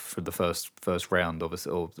the stuff for the first round,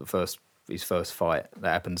 obviously, or his first fight that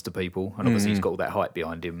happens to people, and obviously he's got all that hype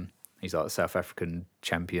behind him. He's like a South African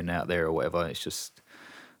champion out there or whatever. It's just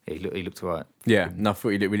he looked right. Yeah, no, I thought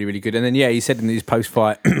he looked really, really good. And then he said in his post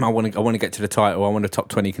fight, I want to get to the title. I want a top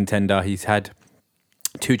 20 contender. He's had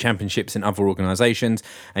 2 championships in other organisations,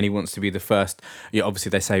 and he wants to be the first. Yeah, obviously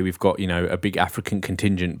they say we've got a big African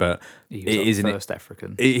contingent, but He was it isn't first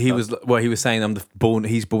African. He was saying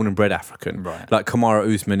he's born and bred African. Right. Like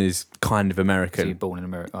Kamaru Usman is kind of American. So he was born in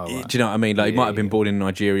America. Oh, right. Do you know what I mean? Like he might have been born in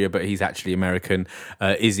Nigeria, but he's actually American.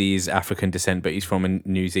 Izzy is African descent, but he's from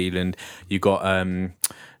New Zealand. You got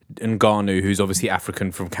Ngannou, who's obviously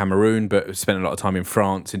African from Cameroon, but spent a lot of time in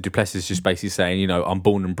France. And Duplessis is just basically saying, I'm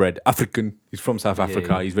born and bred African. He's from South Africa.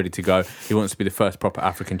 Yeah. He's ready to go. He wants to be the first proper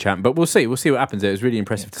African champ. But we'll see. We'll see what happens there. It was really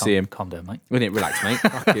impressive to see him. Calm down, mate. Wouldn't it? Relax, mate.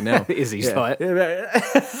 Fucking hell. Izzy's fight.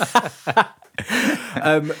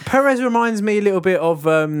 Perez reminds me a little bit of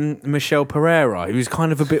Michel Pereira. He was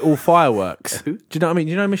kind of a bit all fireworks. Who? Do you know what I mean?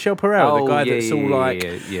 Do you know Michel Pereira, the guy that's all like...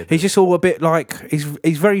 Yeah. He's just all a bit like... He's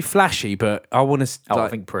very flashy, but I want to... I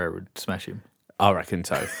think Pereira would smash him. I reckon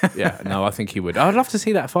so. Yeah, no, I think he would. I'd love to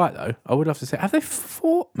see that fight, though. I would love to see... Have they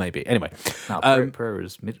fought? Maybe. Anyway. No,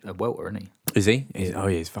 Pereira's a welter, isn't he? Is he?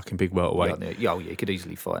 He's fucking big welterweight. Yeah, he could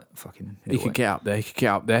easily fight fucking... He could get up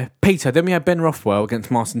there. Peter, then we had Ben Rothwell against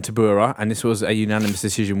Marcin Tybura, and this was a unanimous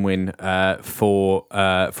decision win for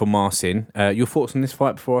Marcin. Your thoughts on this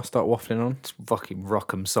fight before I start waffling on? It's fucking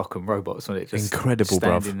rock'em sock'em robots, wasn't it? Just incredible,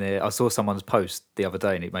 standing bruv. there. I saw someone's post the other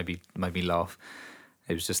day, and it made me laugh.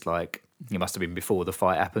 It was just like, it must have been before the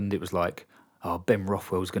fight happened. It was like, Ben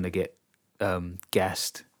Rothwell's going to get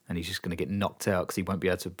gassed, and he's just going to get knocked out because he won't be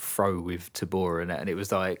able to throw with Tybura and that. And it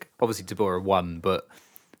was like, obviously Tybura won, but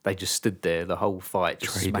they just stood there the whole fight,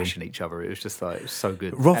 just smashing each other. It was just like, it was so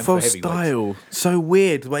good. Rothwell's style, so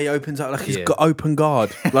weird, the way he opens up like he's got open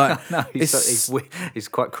guard. Like, no, it's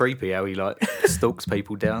quite creepy how he like stalks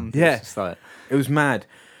people down. Yeah, it's just like, it was mad.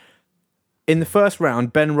 In the first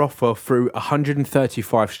round, Ben Rothwell threw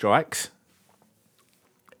 135 strikes.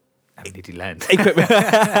 how did he land?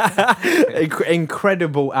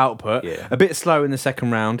 Incredible output. Yeah. A bit slow in the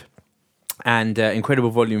second round. And incredible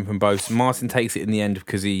volume from both. Marcin takes it in the end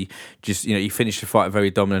because he just, he finished the fight very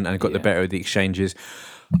dominant and got the better of the exchanges.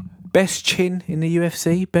 Best chin in the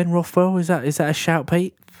UFC, Ben Rothwell. Is that a shout,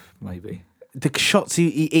 Pete? Maybe. The shots he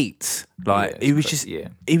eats, like Yeah, he was it's just yeah.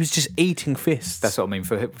 he was just eating fists. That's what I mean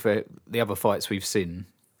for the other fights we've seen,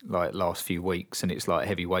 like last few weeks, and it's like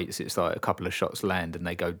heavyweights. It's like a couple of shots land and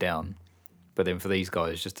they go down, but then for these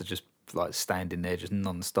guys just to like stand in there just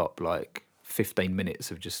non-stop, like 15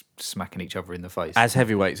 minutes of just smacking each other in the face. as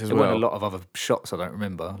heavyweights as there well. weren't a lot of other shots I don't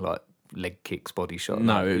remember, like leg kicks, body shots.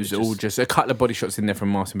 No, like, it was all just a couple of body shots in there from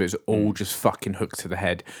Martin, but it was all just fucking hooks to the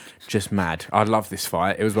head. Just mad. I love this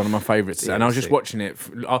fight. It was one of my favourites. Yeah, and I was just sick. watching it.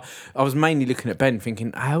 I was mainly looking at Ben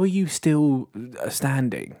thinking, how are you still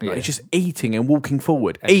standing? Like, Yeah. he's just eating and walking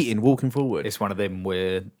forward. Walking forward. It's one of them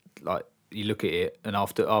where like you look at it, and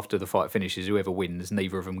after the fight finishes, whoever wins,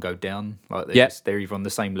 neither of them go down. Like they're either on the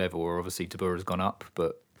same level, or obviously Tabura's gone up,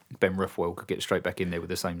 but Ben Rothwell could get straight back in there with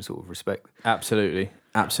the same sort of respect. Absolutely.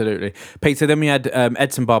 Peter, then we had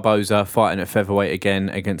Edson Barboza fighting at featherweight again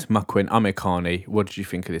against Mukwin Amirkhani. What did you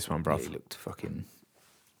think of this one, bruv? Yeah, he looked fucking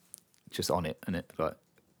just on it, and it like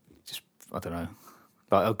just I don't know,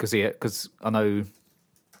 like because I know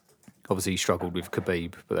obviously he struggled with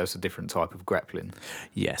Khabib, but that's a different type of grappling,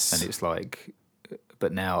 Yes. and it's like.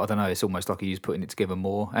 But now I don't know. It's almost like he's putting it together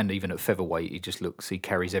more, and even at featherweight, he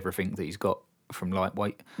carries everything that he's got from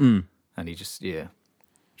lightweight, and he just it's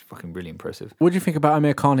fucking really impressive. What do you think about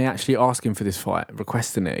Amir Khani actually asking for this fight,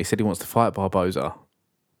 requesting it? He said he wants to fight Barboza.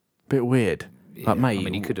 Bit weird. Yeah, Like, mate, I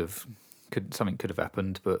mean, something could have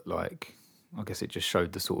happened, but like, I guess it just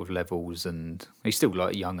showed the sort of levels, and he's still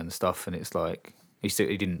like young and stuff, and it's like he's still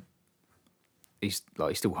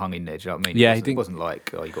hung in there. Do you know what I mean? Yeah, it wasn't like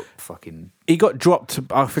he got fucking. He got dropped.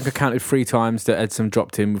 I think I counted 3 times that Edson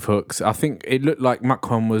dropped him with hooks. I think it looked like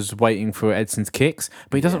Mukwin was waiting for Edson's kicks,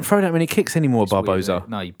 but he doesn't throw that many kicks anymore, It's weird, Barboza. isn't it?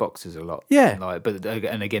 No, he boxes a lot. Yeah.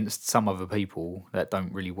 And against some other people that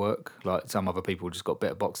don't really work. Like some other people just got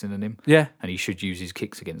better boxing than him. Yeah. And he should use his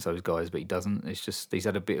kicks against those guys, but he doesn't. It's just he's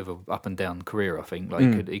had a bit of a up and down career. I think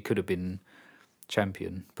like he could have been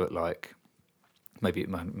champion, but like maybe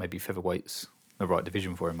featherweight's the right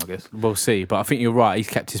division for him, I guess. We'll see, but I think you're right. He's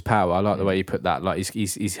kept his power. I like the way you put that. Like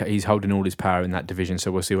he's holding all his power in that division.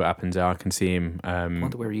 So we'll see what happens there. I can see him. I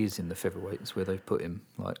wonder where he is in the featherweights, where they've put him.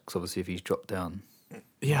 Like, 'cause obviously, if he's dropped down,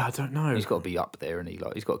 Yeah, I don't know. he's got to be up there, and he's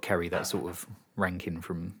got to carry that sort of ranking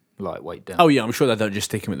from lightweight down. Oh yeah, I'm sure they don't just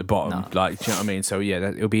stick him at the bottom. No. Like, do you know what I mean? So yeah,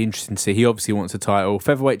 it'll be interesting to see. He obviously wants a title.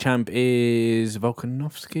 Featherweight champ is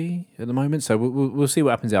Volkanovski at the moment. So we'll see what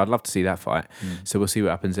happens there. I'd love to see that fight. So we'll see what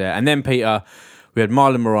happens there. And then Peter, we had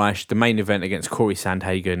Marlon Moraes, the main event against Corey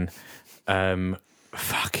Sandhagen.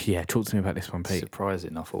 Fuck yeah, talk to me about this one, Pete.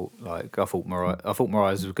 Surprising, I thought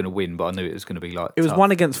Moraes was going to win, but I knew it was going to be like It was tough.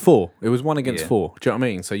 1 against 4. It was 1 against Yeah. 4. Do you know what I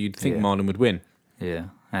mean? So you'd think Yeah. Marlon would win. Yeah,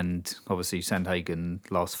 and obviously Sandhagen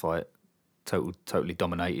last fight totally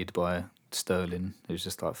dominated by Sterling. It was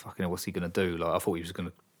just like fucking hell, what's he going to do? Like I thought he was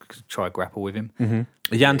going to try grapple with him.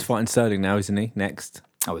 Jan's fighting Sterling now, isn't he? Next.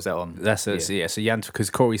 Oh, is that on? That's it. Yeah. So Jan,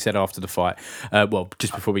 because Corey said after the fight,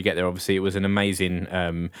 just before we get there, obviously it was an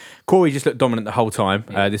amazing. Corey just looked dominant the whole time.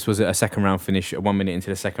 This was a second round finish, 1 minute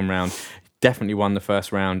into the second round. Definitely won the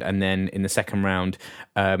first round, and then in the second round,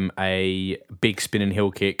 a big spinning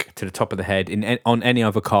heel kick to the top of the head. On any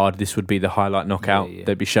other card, this would be the highlight knockout. Yeah.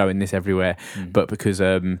 They'd be showing this everywhere, but because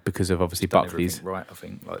of obviously Done Buckley's everything right, I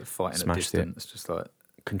think, like fighting at Smashed it. distance, just like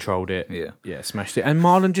controlled it, yeah. smashed it, and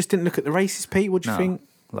Marlon just didn't look at the races. Pete, what do you No. think?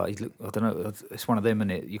 Like I don't know, it's one of them,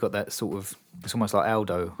 innit? You got that sort of, it's almost like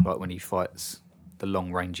Aldo, like when he fights the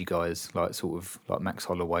long rangey guys, like sort of like Max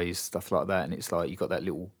Holloway's stuff like that, and it's like you got that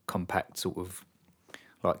little compact sort of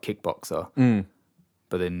like kickboxer,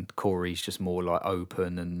 but then Corey's just more like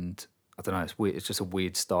open, and I don't know, it's weird. It's just a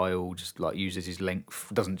weird style. Just like uses his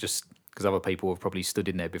length, doesn't just because other people have probably stood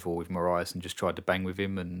in there before with Moraes and just tried to bang with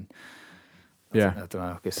him, and I don't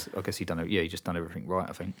know. I guess he done it. Yeah, he just done everything right,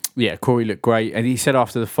 I think. Yeah, Corey looked great. And he said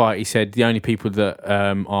after the fight, he said, the only people that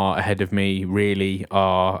are ahead of me really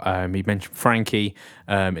are, he mentioned Frankie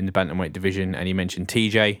in the bantamweight division, and he mentioned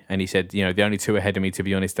TJ. And he said, the only two ahead of me, to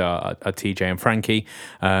be honest, are TJ and Frankie.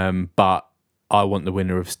 But I want the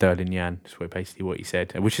winner of Sterling Yan. That's basically what he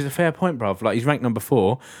said, which is a fair point, bruv. Like, he's ranked number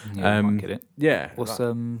 4. Yeah, I might get it. Yeah. What's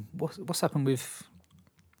happened with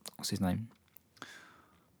what's his name?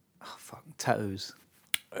 Oh fuck, tattoos.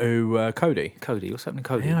 Cody? Cody. What's happening,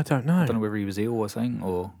 Cody? Yeah, I don't know. I don't know whether he was ill or something,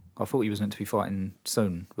 or I thought he was meant to be fighting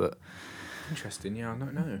soon, but Interesting. Yeah, I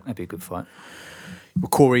don't know. that'd be a good fight. Well,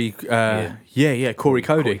 Corey, Corey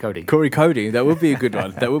Cody. Corey Cody. That would be a good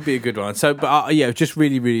one. That would be a good one. So, but just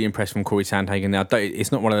really, really impressed from Corey Sandhagen. Now,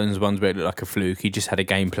 it's not one of those ones where it looked like a fluke. He just had a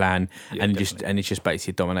game plan, Yeah, and definitely. he's just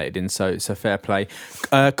basically dominated in. So fair play.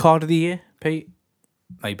 Card of the year, Pete.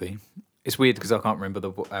 Maybe. It's weird because I can't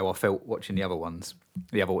remember how I felt watching the other ones.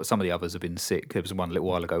 Some of the others have been sick. There was one a little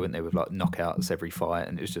while ago, weren't there, with like knockouts every fight,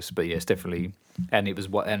 and it was just. But yeah, it's definitely, and it was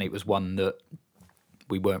one that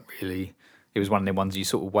we weren't really. It was one of them ones you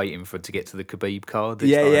sort of waiting for to get to the Khabib card.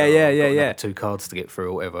 It's Yeah. 2 cards to get through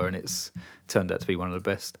or whatever, and it's turned out to be one of the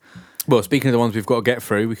best. Well, speaking of the ones we've got to get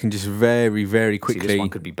through, we can just very, very quickly. See, this one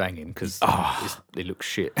could be banging because it looks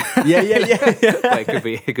shit. Yeah. But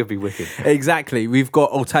it could be wicked. Exactly. We've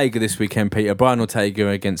got Ortega this weekend, Peter. Brian Ortega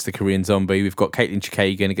against the Korean Zombie. We've got Caitlin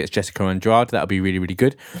Chikagan against Jessica Andrade. That'll be really, really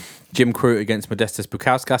good. Jim Crute against Modestas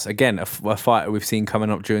Bukauskas. Again, a fighter we've seen coming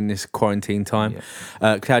up during this quarantine time.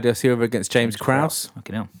 Yeah. Claudio Silva against James Krause.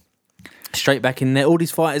 Fucking hell. Straight back in there. All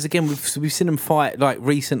these fighters again. We've seen them fight like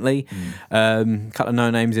recently. Couple of no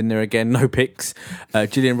names in there again. No picks.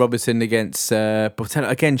 Gillian Robertson against Botello.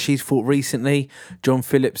 Again, she's fought recently. John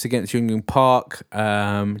Phillips against Young Park.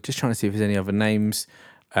 Just trying to see if there's any other names.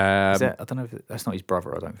 I don't know if that's not his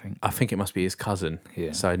brother. I don't think. I think it must be his cousin.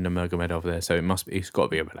 Yeah. So Nurmagomedov there. So it's got to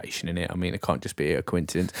be a relation in it. I mean, it can't just be a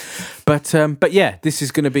coincidence. But yeah, this is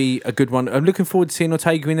going to be a good one. I'm looking forward to seeing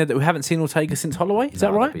Ortega in there. That we haven't seen Ortega since Holloway. Is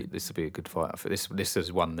that right? This will be a good fight. This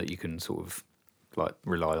is one that you can sort of like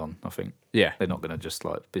rely on. I think. Yeah. They're not going to just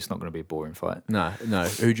like. It's not going to be a boring fight. No.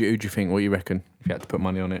 Who do you think? What do you reckon? If you had to put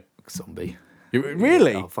money on it, Zombie.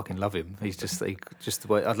 Really? I fucking love him. He's just the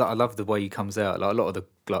way I love the way he comes out. Like a lot of the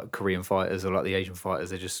like Korean fighters or like the Asian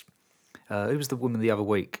fighters, they're just. Who was the woman the other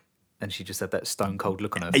week? And she just had that stone cold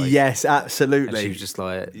look on her face. Yes, absolutely. And she was just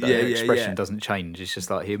like, her expression doesn't change. It's just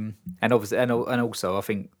like him. And obviously, and also, I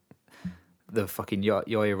think the fucking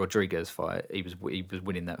Yair Rodriguez fight, he was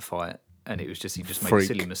winning that fight. And it was just he just made a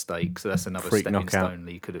silly mistake, so that's another stepping stone.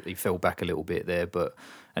 He fell back a little bit there,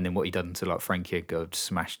 and then what he done to like Frankie Edgar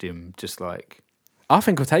smashed him, just like. I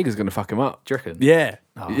think Ortega's going to fuck him up. Do you reckon? Yeah,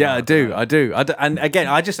 I do. And again,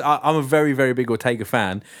 I'm a very, very big Ortega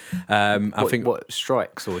fan. I think what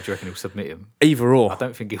strikes, or do you reckon he'll submit him? Either or. I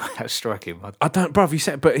don't think he'll outstrike him. I don't, bruv. You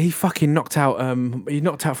said, but he fucking knocked out. He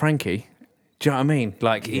knocked out Frankie. Do you know what I mean?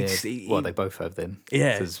 Like, well, they both have then.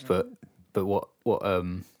 Yeah. But what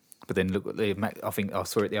But then look at I think I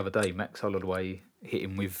saw it the other day. Max Holloway hit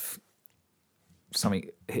him with something.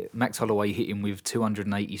 Max Holloway hit him with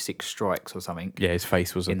 286 strikes or something. Yeah, his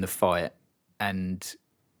face was in the fight, and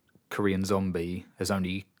Korean Zombie has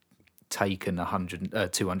only taken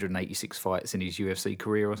 286 fights in his UFC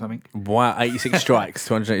career or something. Wow, 86 strikes,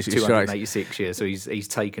 286 strikes. 286, yeah. So he's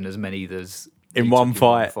taken as many as. In one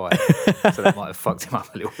fight. So that might have fucked him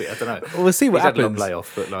up a little bit. I don't know. Well, we'll see what happens. Had a long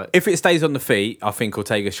layoff, but like, if it stays on the feet, I think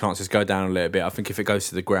Ortega's chances go down a little bit. I think if it goes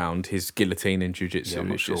to the ground, his guillotine and jiu-jitsu. Yeah, I'm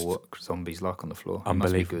not sure what Zombie's like on the floor.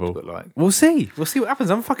 Unbelievable. Good, but like, we'll see. We'll see what happens.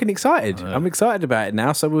 I'm fucking excited. I'm excited about it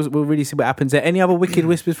now. So we'll really see what happens there. Any other wicked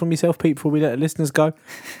whispers from yourself, Pete, before we let the listeners go?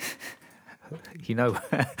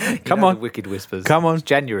 Come on, wicked whispers. Come on, it's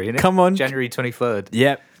January, isn't it? Come on, January 23rd.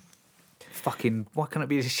 Yep. Fucking, why can't it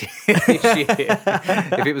be this year?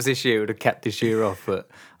 If it was this year, it would have capped this year off. But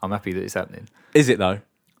I'm happy that it's happening. Is it though?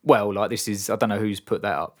 Well, like this is, I don't know who's put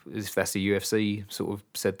that up. If that's the UFC sort of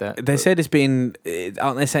said that. They said it's been,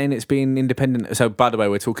 aren't they saying it's been independent? So, by the way,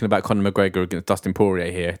 we're talking about Conor McGregor against Dustin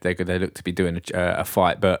Poirier here. They look to be doing a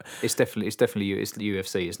fight, but it's definitely the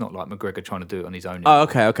UFC. It's not like McGregor trying to do it on his own. Oh,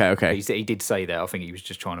 okay. He did say that. I think he was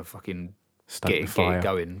just trying to fucking get it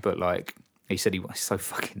going. But like, he said he's so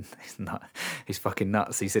fucking he's fucking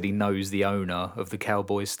nuts. He said he knows the owner of the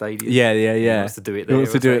Cowboys Stadium. Yeah. He wants to do it there. He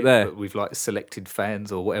wants to do it there. With like selected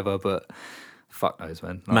fans or whatever, but fuck knows,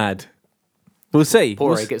 man. Like, mad. We'll see.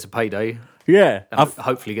 Poirier gets a payday. Yeah.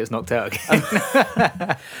 Hopefully gets knocked out again.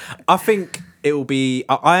 I think it will be...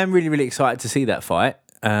 I am really, really excited to see that fight.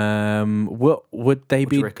 What would they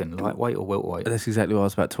be... Do you reckon? Lightweight or welterweight? That's exactly what I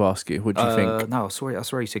was about to ask you. What do you think? No, I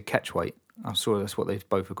saw he said catch weight. I saw that's what they've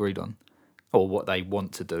both agreed on. Or what they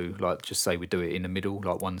want to do, like just say we do it in the middle,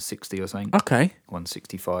 like 160 or something. Okay,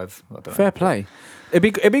 165. I don't know. Fair play. It'd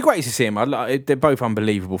be great to see him. They're both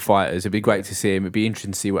unbelievable fighters. It'd be great to see him. It'd be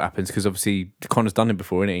interesting to see what happens because obviously Conor's done it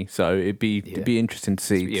before, isn't he? So it'd be interesting to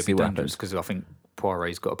see what happens. Because I think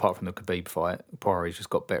Poirier's got, apart from the Khabib fight, Poirier's just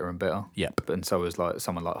got better and better. Yep. And so is like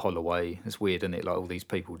someone like Holloway. It's weird, isn't it? Like all these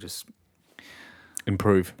people just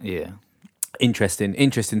improve. Yeah. Interesting.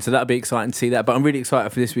 So that'll be exciting to see that. But I'm really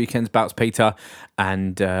excited for this weekend's bouts, Peter.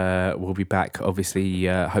 And we'll be back, obviously,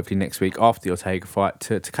 hopefully next week after the Ortega fight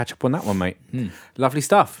to catch up on that one, mate. Lovely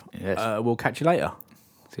stuff. Yes. We'll catch you later.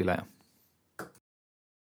 See you later.